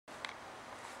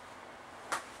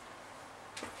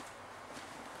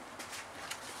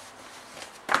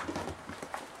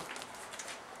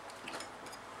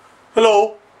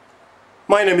Hello,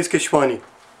 my name is Keshwani.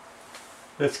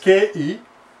 That's Keshwani,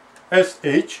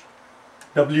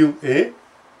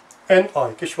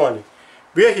 Keshwani.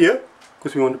 We are here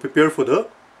because we want to prepare for the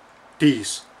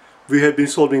TEAS. We have been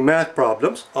solving math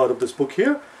problems out of this book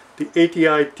here, the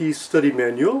ATI TEAS Study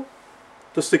Manual,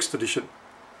 the 6th edition.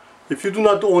 If you do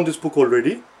not own this book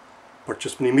already,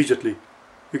 purchase me immediately.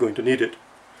 You're going to need it.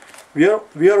 We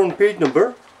are on page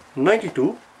number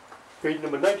 92. And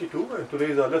today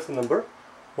is our lesson number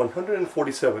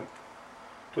 147.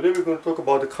 Today we're going to talk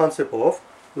about the concept of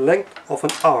length of an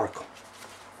arc.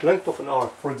 Length of an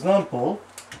arc. For example,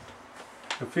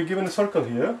 if we're given a circle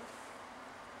here,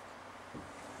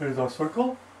 here is our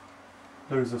circle,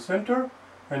 there is a center,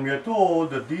 and we are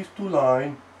told that these two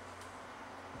lines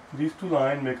make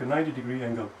a 90-degree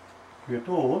angle. We are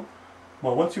told,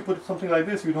 well, once you put something like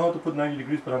this, you don't have to put 90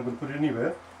 degrees, but I'm going to put it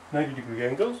anywhere, 90-degree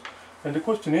angles. And the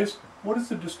question is, what is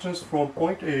the distance from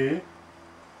point A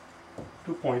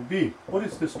to point B? What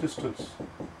is this distance?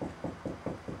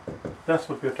 That's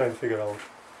what we are trying to figure out.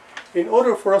 In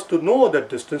order for us to know that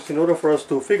distance, in order for us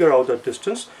to figure out that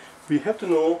distance, we have to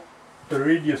know the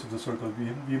radius of the circle.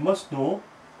 We must know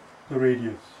the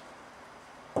radius.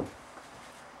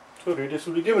 So radius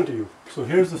will be given to you. So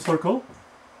here's the circle.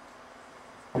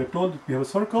 We are told that we have a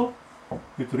circle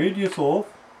with radius of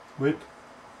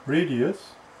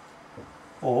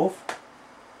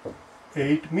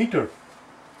 8 meters.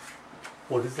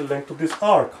 What is the length of this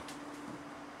arc?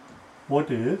 What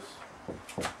is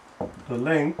the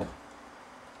length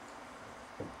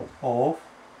of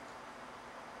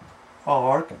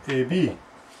arc AB?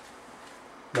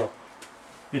 Now,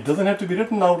 it doesn't have to be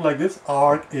written out like this,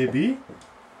 arc AB.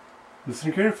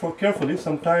 Listen carefully,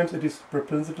 sometimes it is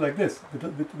represented like this,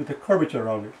 with a curvature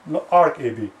around it. No, arc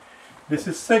AB. This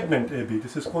is segment AB.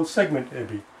 This is called segment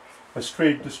AB. A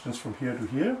straight distance from here to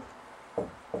here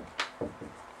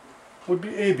would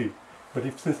be AB.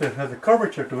 But since it has a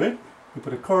curvature to it, we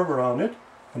put a curve around it,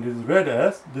 and it is read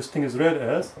as, this thing is read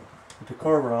as, with the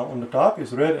curve around on the top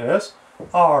is read as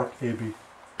arc AB,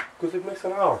 because it makes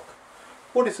an arc.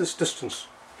 What is this distance?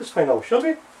 Let's find out, shall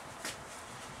we?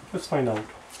 Let's find out.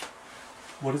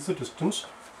 What is the distance?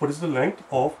 What is the length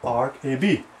of arc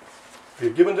AB? We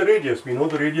are given the radius. We know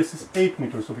the radius is 8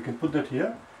 meters, so we can put that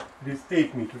here. It is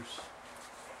 8 meters.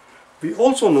 We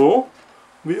also know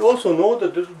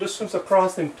that the distance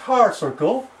across the entire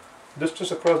circle, we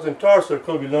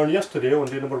learned yesterday on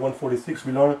day number 146,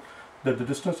 we learned that the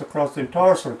distance across the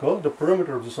entire circle, the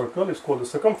perimeter of the circle, is called the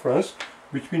circumference,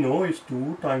 which we know is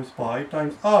 2 times pi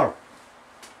times r.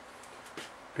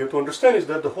 We have to understand is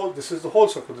that this is the whole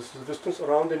circle. This is the distance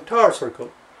around the entire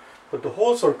circle. But the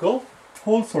whole circle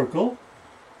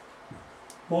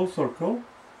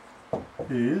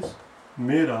is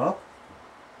made up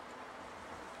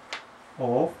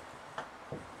of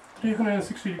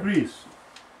 360 degrees.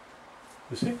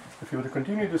 You see, if you were to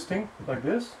continue this thing like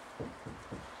this,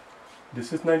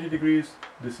 this is 90 degrees,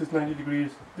 this is 90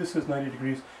 degrees, this is 90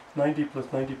 degrees, 90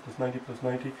 plus 90 plus 90 plus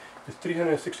 90 is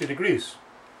 360 degrees.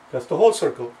 That's the whole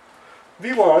circle.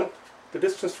 We want the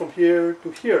distance from here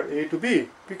to here, A to B.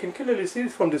 We can clearly see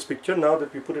from this picture, now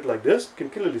that we put it like this, we can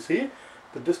clearly see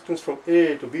the distance from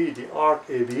A to B, the arc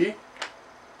AB,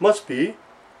 must be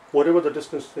whatever the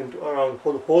distance around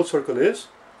the whole circle is,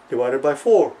 divided by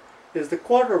 4, is the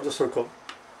quarter of the circle.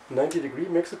 90 degree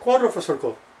makes a quarter of a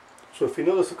circle. So if we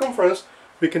know the circumference,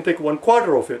 we can take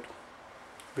 1/4 of it.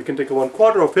 We can take a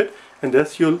 1/4 of it, and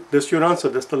that's your answer.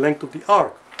 That's the length of the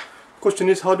arc. Question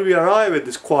is, how do we arrive at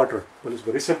this quarter? Well, it's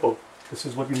very simple. This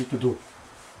is what we need to do.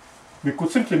 We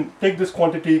could simply take this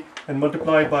quantity and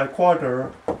multiply it by a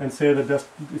quarter and say that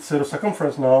instead of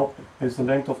circumference now is the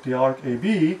length of the arc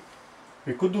AB.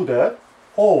 We could do that,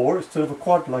 or instead of a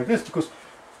quarter like this, because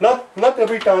not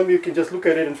every time you can just look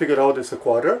at it and figure out it's a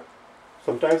quarter.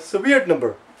 Sometimes it's a weird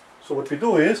number. So what we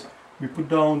do is we put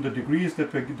down the degrees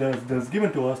that's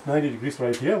given to us, 90 degrees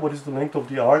right here. What is the length of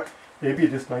the arc AB?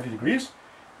 This 90 degrees,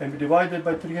 and we divide that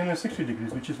by 360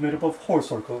 degrees, which is made up of whole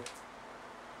circle.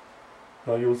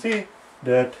 Now you will see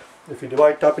that if we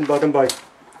divide top and bottom by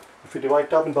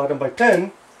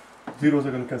 10, zeros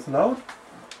are going to cancel out.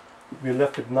 We are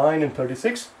left with 9 and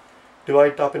 36.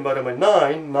 Divide top and bottom by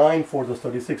 9. 9 4 is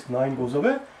 36. 9 goes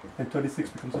away, and 36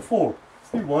 becomes a 4.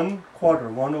 See, 1/4,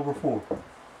 1 over 4.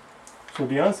 So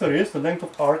the answer is the length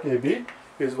of arc AB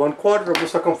is 1/4 of the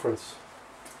circumference.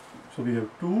 So we have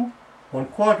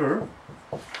 1/4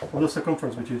 of the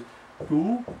circumference, which is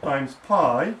 2 times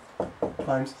pi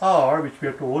times r, which we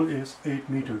are told is 8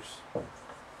 meters.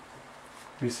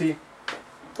 We see,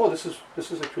 oh, this is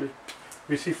actually,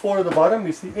 we see 4 at the bottom,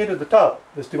 we see 8 at the top.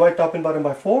 Let's divide top and bottom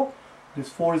by 4. This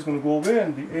 4 is going to go away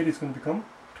and the 8 is going to become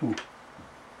 2.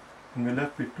 And we're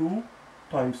left with 2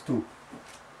 times 2.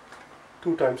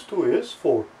 2 times 2 is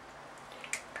 4.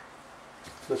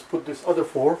 Let's put this other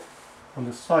 4 on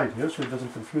the side here so it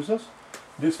doesn't confuse us.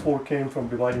 This 4 came from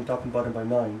dividing top and bottom by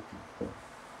 9.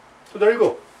 So there you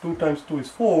go. 2 times 2 is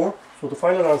 4. So the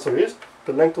final answer is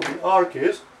the length of the arc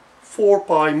is 4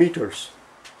 pi meters.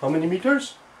 How many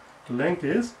meters? The length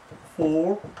is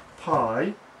 4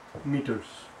 pi meters.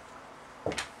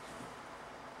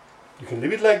 You can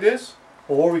leave it like this,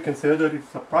 or we can say that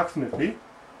it's approximately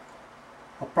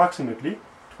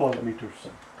 12 meters.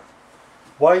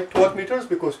 Why 12 meters?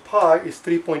 Because pi is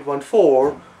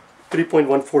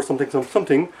 3.14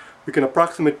 something. We can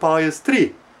approximate pi as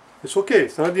 3. It's okay,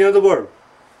 it's not the end of the world.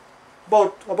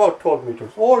 About 12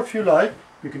 meters. Or if you like,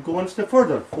 you can go one step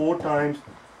further. 4 times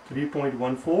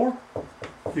 3.14,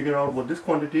 figure out what this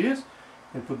quantity is,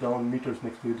 and put down meters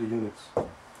next to the units.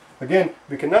 Again,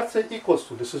 we cannot say equals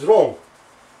to, this is wrong.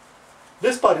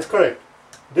 This part is correct.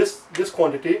 This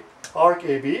quantity, arc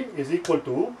AB, is equal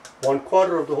to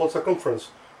 1/4 of the whole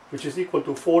circumference, which is equal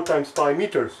to 4 times pi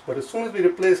meters. But as soon as we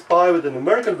replace pi with a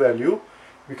numerical value,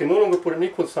 we can no longer put an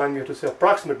equal sign, we have to say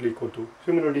approximately equal to.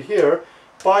 Similarly here,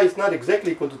 pi is not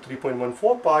exactly equal to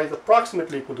 3.14, pi is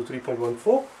approximately equal to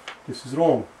 3.14. This is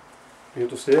wrong. We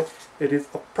have to say it is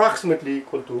approximately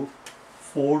equal to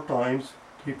 4 times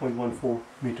 3.14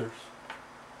 meters.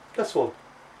 That's all.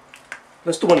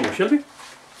 Let's do one more, shall we?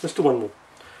 Let's do one more.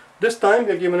 This time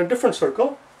we are given a different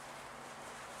circle,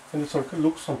 and the circle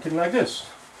looks something like this.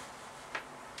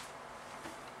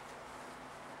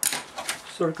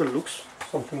 Circle looks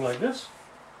something like this.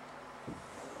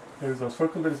 Here is a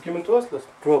circle that is given to us. Let's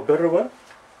draw a better one.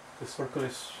 This circle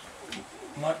is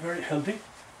not very healthy.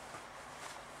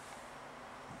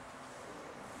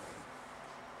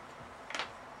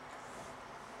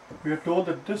 We are told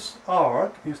that this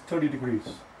arc is 30 degrees.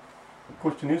 The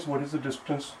question is, what is the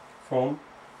distance from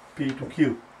P to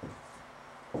Q?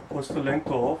 What's the length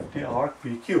of the arc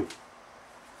PQ?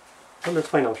 Well, let's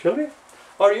find out, shall we?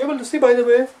 Are you able to see, by the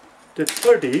way, that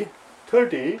 30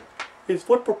 is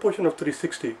what proportion of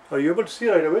 360? Are you able to see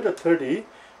right away that 30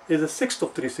 is a sixth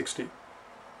of 360?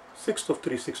 Sixth of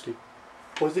 360.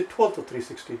 Or is it 12th of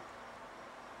 360?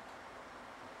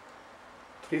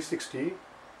 360.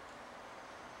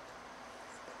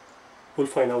 We'll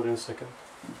find out in a second.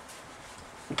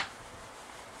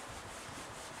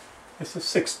 It's a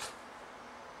sixth.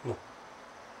 No.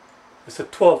 It's a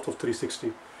 12th of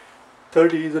 360.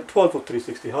 30 is a 12th of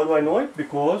 360. How do I know it?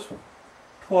 Because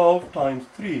 12 times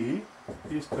 3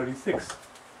 is 36.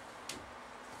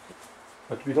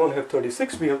 But we don't have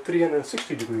 36, we have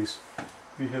 360 degrees.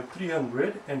 We have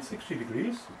 360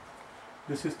 degrees.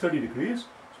 This is 30 degrees,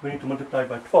 so we need to multiply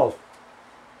by 12.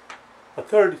 A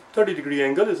 30 degree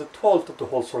angle is a 12th of the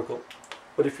whole circle.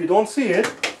 But if you don't see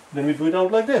it, then we do it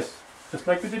out like this, just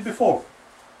like we did before.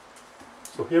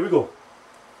 So here we go.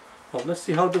 Now let's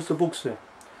see how does the book say.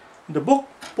 The book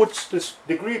puts this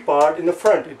degree part in the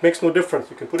front. It makes no difference.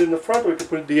 You can put it in the front or you can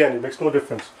put it at the end. It makes no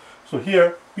difference. So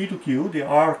here, P to Q, the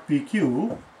arc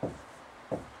PQ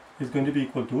is going to be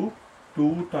equal to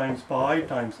 2 times pi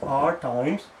times r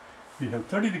times, we have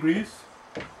 30 degrees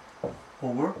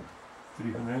over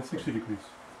 360 degrees.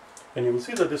 And you will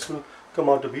see that this will come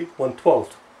out to be 1/12.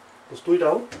 Let's do it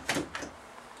out.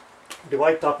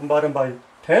 Divide top and bottom by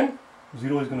 10.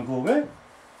 0 is going to go away.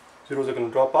 Zeros are going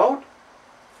to drop out.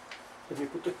 Let me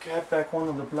put the cap back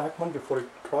on the black one before it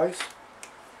dries.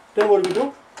 Then what do we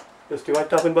do? Let's divide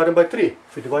top and bottom by 3.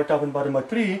 If we divide top and bottom by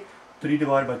 3, 3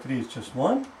 divided by 3 is just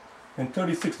 1. And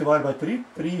 36 divided by 3,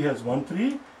 3 has 1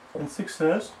 3 and 6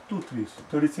 has 2 3s.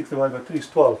 36 divided by 3 is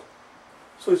 12.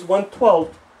 So it's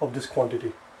 1/12 of this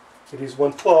quantity. It is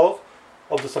 1/12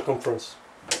 of the circumference.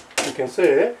 You can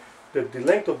say that the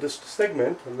length of this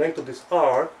segment, the length of this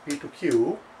arc, P to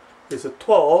Q, is a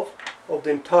 12th of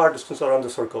the entire distance around the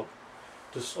circle.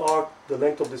 This arc, the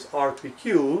length of this arc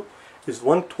PQ is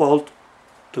 1/12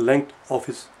 the length of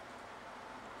its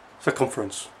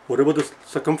circumference. Whatever the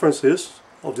circumference is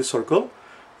of this circle,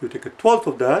 you take a 12th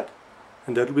of that,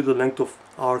 and that will be the length of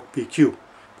arc PQ.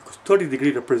 Because 30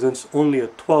 degrees represents only a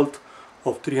 12th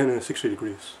of 360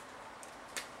 degrees.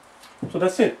 So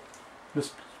that's it.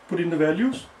 Let's put in the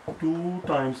values. 2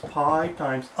 times pi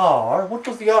times r. What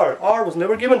was the r? R was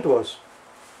never given to us.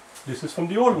 This is from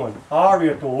the old one. R, we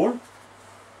are told,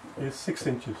 is 6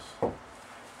 inches.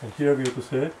 And here we have to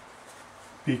say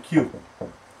PQ.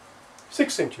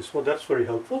 6 inches. Well, that's very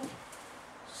helpful.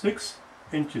 6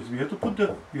 inches. We have to put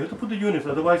the units,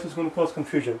 otherwise it's going to cause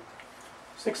confusion.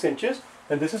 6 inches,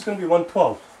 and this is going to be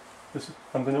 1/12.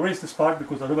 I'm going to erase this part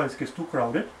because otherwise it gets too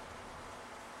crowded.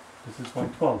 This is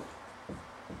 112.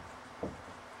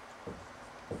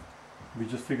 We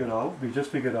just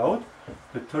figured out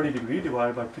that 30 degree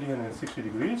divided by 360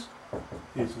 degrees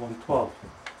is 112.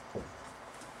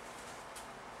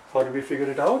 How do we figure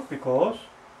it out? Because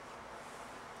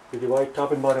we divide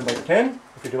top and bottom by 10.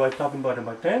 If we divide top and bottom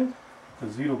by 10,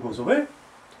 the 0 goes away.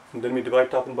 And then we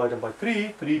divide top and bottom by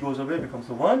 3. 3 goes away, becomes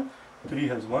a 1. 3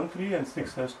 has 1 3 and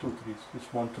 6 has 2 3s.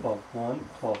 It's 112.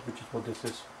 112, which is what this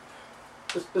is.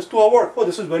 Let's do our work. Oh,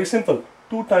 this is very simple.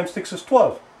 2 times 6 is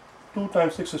 12. 2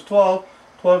 times 6 is 12.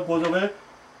 12 goes away.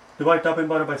 Divide top and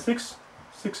bottom by 6.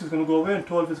 6 is going to go away and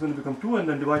 12 is going to become 2. And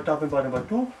then divide top and bottom by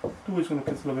 2. 2 is going to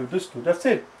cancel away with this 2. That's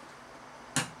it.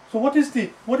 So what is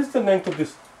the length of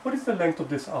this? What is the length of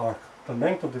this arc? The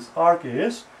length of this arc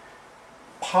is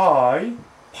pi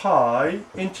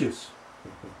inches.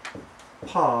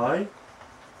 Pi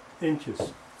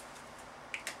inches.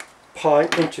 Pi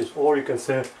inches, or you can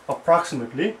say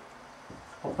approximately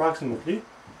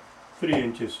 3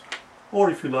 inches, or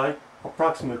if you like,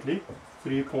 approximately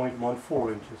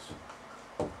 3.14 inches.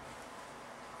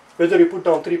 Whether you put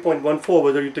down 3.14,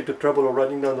 whether you take the trouble of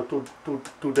writing down the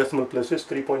two decimal places,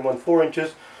 3.14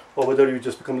 inches, or whether you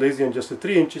just become lazy and just say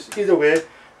 3 inches, either way,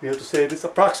 we have to say this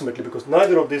approximately, because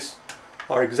neither of these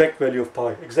are exact value of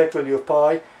pi. Exact value of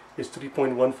pi is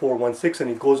 3.1416,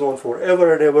 and it goes on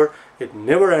forever and ever. It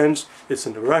never ends. It's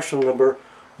an irrational number.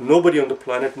 Nobody on the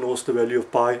planet knows the value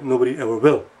of pi. Nobody ever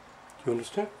will. You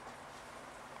understand?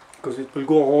 Because it will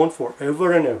go on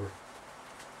forever and ever.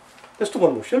 Let's do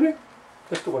one more, shall we?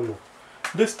 Let's do one more.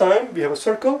 This time we have a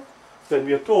circle. Then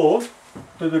we are told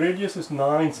that the radius is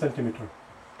 9 centimeter.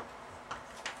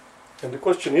 And the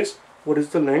question is, what is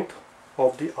the length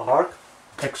of the arc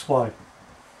xy?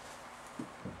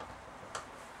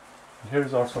 And here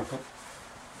is our circle.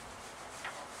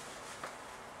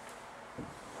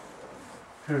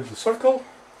 Here is the circle,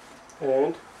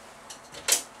 and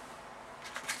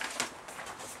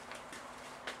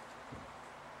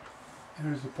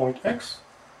here is the point x,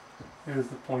 here is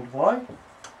the point y,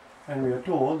 and we are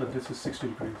told that this is 60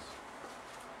 degrees.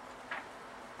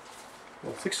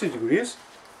 Well, 60 degrees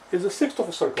is a sixth of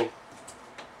a circle.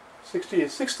 60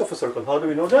 is sixth of a circle. How do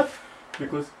we know that?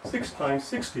 Because 6 times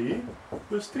 60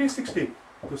 is 360.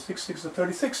 Because 6 is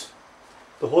 36.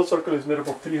 The whole circle is made up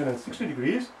of 360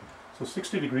 degrees. So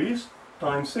 60 degrees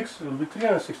times 6 will be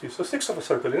 360. So sixth of a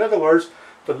circle. In other words,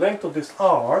 the length of this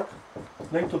arc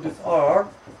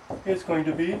is going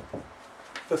to be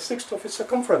the sixth of its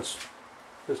circumference.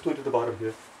 Let's do it at the bottom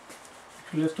here.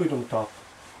 Actually, let's do it on the top.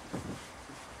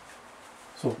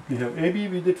 So we have AB,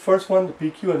 we did first one, the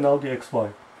PQ, and now the XY.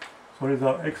 So what is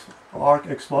our arc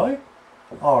XY?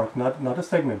 Arc, not a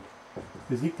segment,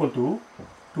 is equal to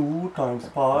 2 times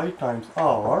pi times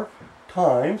r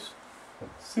times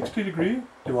 60 degree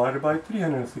divided by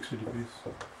 360 degrees.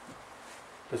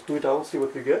 Let's do it out, see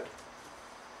what we get.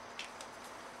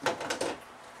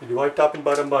 We divide top and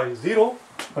bottom by 0,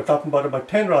 or top and bottom by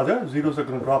 10 rather. Zeros are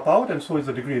going to drop out, and so is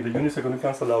the degree. The units are going to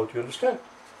cancel out, you understand?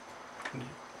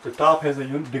 The top has a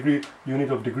unit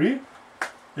of degree.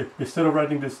 If instead of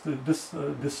writing this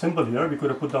symbol here, we could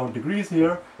have put down degrees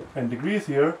here, and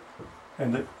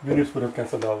the units would have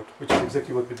cancelled out, which is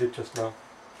exactly what we did just now.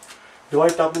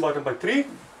 Divide top and bottom by 3.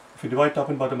 If you divide top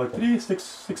and bottom by 3,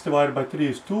 6 divided by 3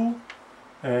 is 2.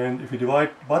 And if you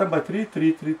divide bottom by 3,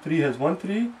 3 has 1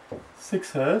 3,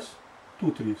 6 has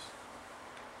 2 3s.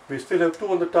 We still have 2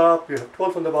 on the top, we have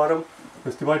 12 on the bottom.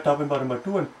 Let's divide top and bottom by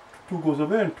 2, and 2 goes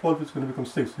away, and 12 is going to become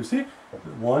 6. You see?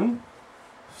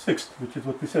 1/6, which is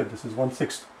what we said. This is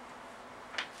 1/6.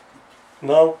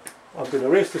 Now, I'm going to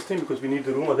erase this thing because we need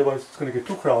the room, otherwise it's going to get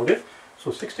too crowded.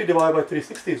 So 60 divided by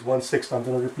 360 is 1/6. I'm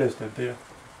going to replace that there.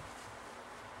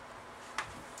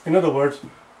 In other words,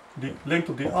 the length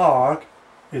of the arc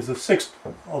is a sixth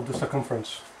of the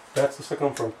circumference. That's the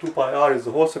circumference. 2 pi r is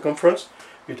the whole circumference.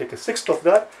 We take a sixth of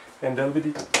that, and that'll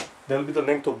be the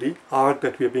length of the arc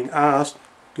that we are being asked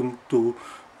to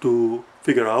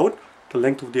figure out, the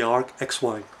length of the arc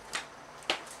xy.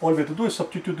 All we have to do is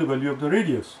substitute the value of the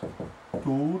radius.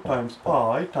 2 times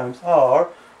pi times r.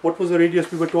 What was the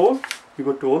radius we were told? We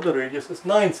were told the radius is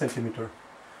 9 centimeter.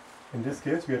 In this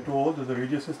case, we are told that the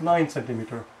radius is 9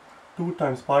 centimeter. 2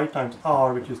 times pi times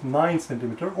r, which is 9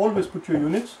 centimeter. Always put your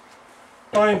units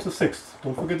times the sixth.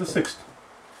 Don't forget the sixth.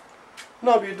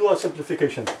 Now we do our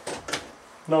simplification.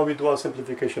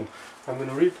 I'm going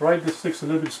to write this 6 a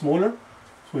little bit smaller,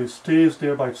 so it stays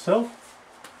there by itself.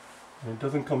 And it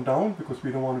doesn't come down because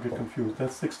we don't want to get confused.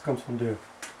 That 6 comes from there.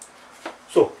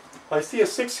 So, I see a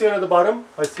 6 here at the bottom.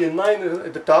 I see a 9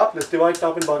 at the top. Let's divide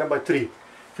top and bottom by 3.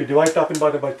 If we divide top and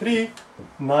bottom by 3,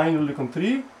 9 will become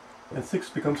 3, and 6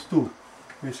 becomes 2.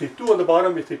 We say 2 on the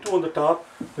bottom, we say 2 on the top.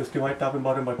 Let's divide top and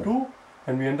bottom by 2,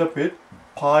 and we end up with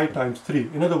pi times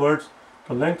 3. In other words,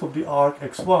 the length of the arc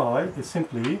xy is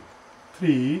simply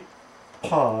 3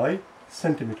 pi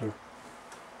centimeter.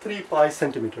 3 pi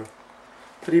centimeter.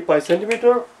 3 pi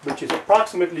centimeter, which is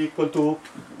approximately equal to,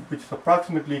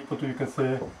 you can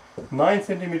say 9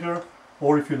 centimeter,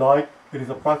 or if you like, it is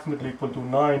approximately equal to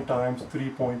 9 times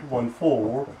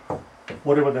 3.14,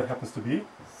 whatever that happens to be,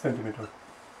 centimeter.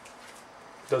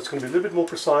 That's going to be a little bit more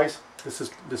precise. This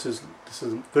is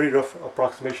a very rough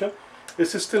approximation.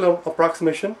 This is still an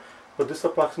approximation, but this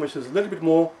approximation is a little bit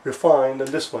more refined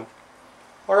than this one,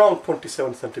 around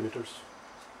 27 centimeters.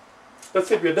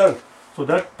 That's it, we're done. So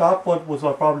that top one was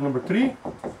our problem number 3,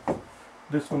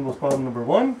 this one was problem number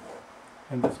 1,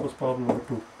 and this was problem number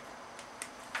 2.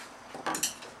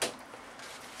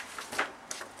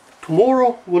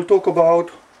 Tomorrow we'll talk about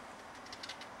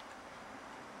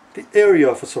the area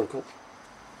of a circle.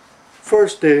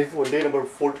 First day, or day number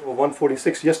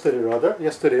 146,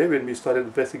 yesterday when we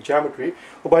started basic geometry.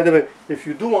 Oh, by the way, if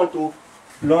you do want to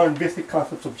learn basic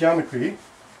concepts of geometry,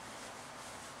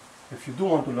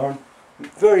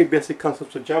 very basic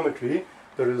concepts of geometry,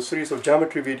 there is a series of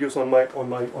geometry videos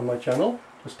on my channel.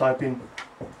 Just type in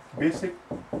basic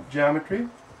geometry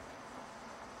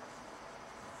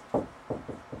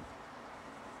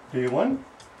day 1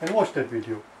 and watch that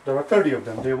video. There are 30 of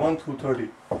them, day 1 through 30.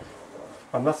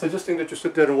 I'm not suggesting that you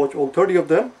sit there and watch all 30 of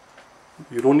them.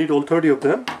 You don't need all 30 of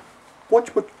them.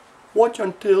 Watch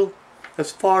until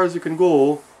as far as you can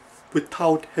go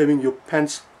without having your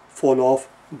pants fall off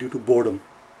due to boredom.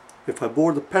 If I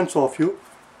bore the pants off you,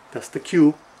 that's the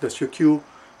cue, that's your cue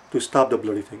to stop the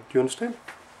bloody thing. Do you understand?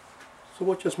 So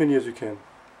watch as many as you can.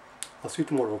 I'll see you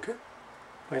tomorrow, okay?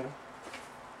 Bye now.